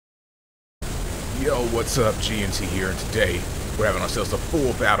Yo, what's up? GNT here, and today we're having ourselves a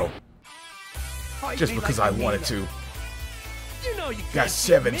full battle. Just because I wanted to. Got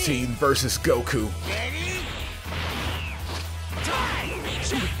 17 versus Goku.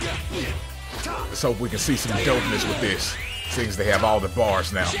 Let's hope we can see some dopeness with this, since they have all the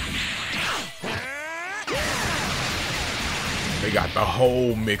bars now. They got the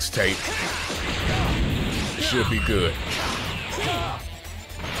whole mixtape. It should be good.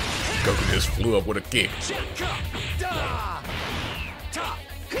 Goku just flew up with a kick.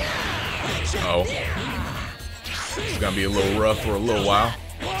 Oh. It's gonna be a little rough for a little while.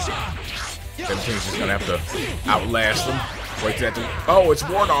 17's just gonna have to outlast them. Wait till that to... Oh, it's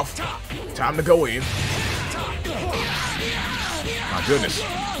worn off. Time to go in. My goodness.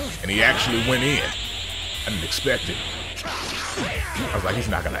 And he actually went in. I didn't expect it. I was like, he's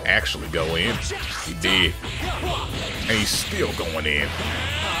not gonna actually go in. He did. And he's still going in.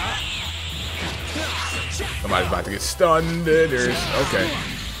 Somebody's about to get stunned. There's... Okay.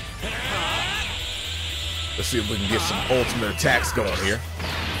 Let's see if we can get some ultimate attacks going here.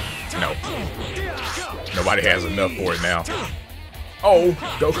 No. Nobody has enough for it now. Oh,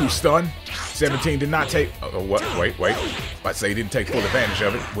 Goku stunned. 17 did not take... Oh, what? Wait. I'd say he didn't take full advantage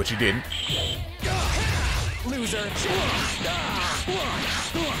of it, which he didn't. Loser.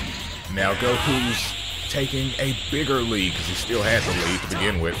 Now Goku's taking a bigger lead because he still had the lead to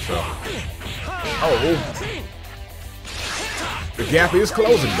begin with, so... Oh. The gap is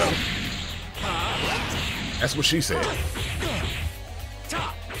closing, though. That's what she said.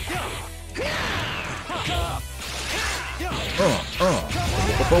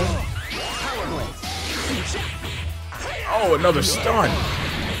 Oh, another stun.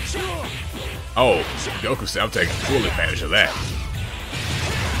 Oh, Goku said I'm taking full advantage of that.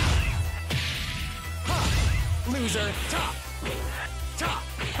 Loser.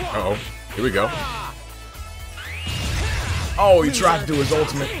 Uh-oh. Here we go. Oh, he tried to do his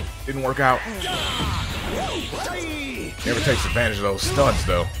ultimate. Didn't work out. Never takes advantage of those stuns,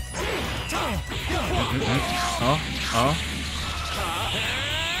 though.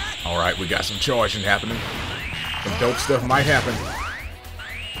 Alright, we got some charging happening. Some dope stuff might happen.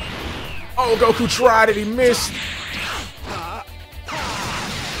 Oh, Goku tried it. He missed.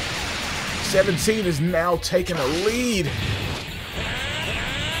 17 is now taking a lead.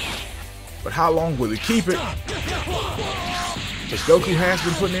 But how long will he keep it? Because Goku has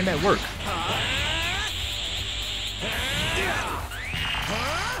been putting in that work.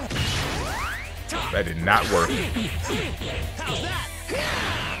 That did not work.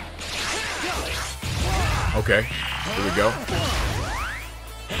 Okay, here we go.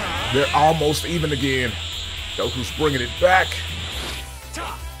 They're almost even again. Goku's bringing it back.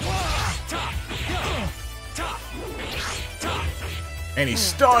 And he's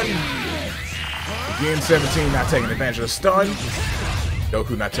stunned. Again, 17 not taking advantage of the stun.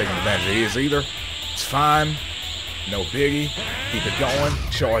 Goku not taking advantage of his either. It's fine. No biggie. Keep it going.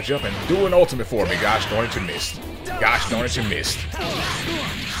 Charge up and do an ultimate for me. Gosh darn it, you missed. Gosh darn it, you missed.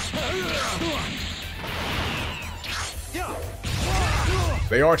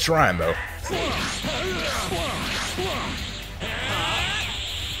 They are trying, though.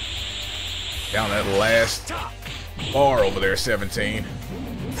 Down that last bar over there, 17.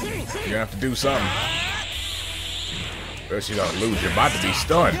 You're gonna have to do something. Or else you're gonna lose. You're about to be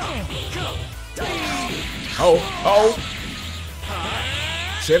stunned. Oh.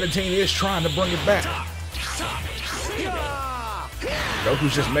 17 is trying to bring it back.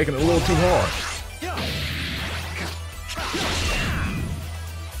 Goku's just making it a little too hard.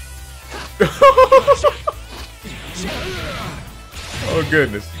 Oh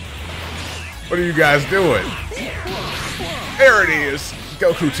goodness. What are you guys doing? There it is.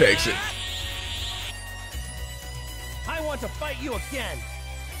 Goku takes it. I want to fight you again.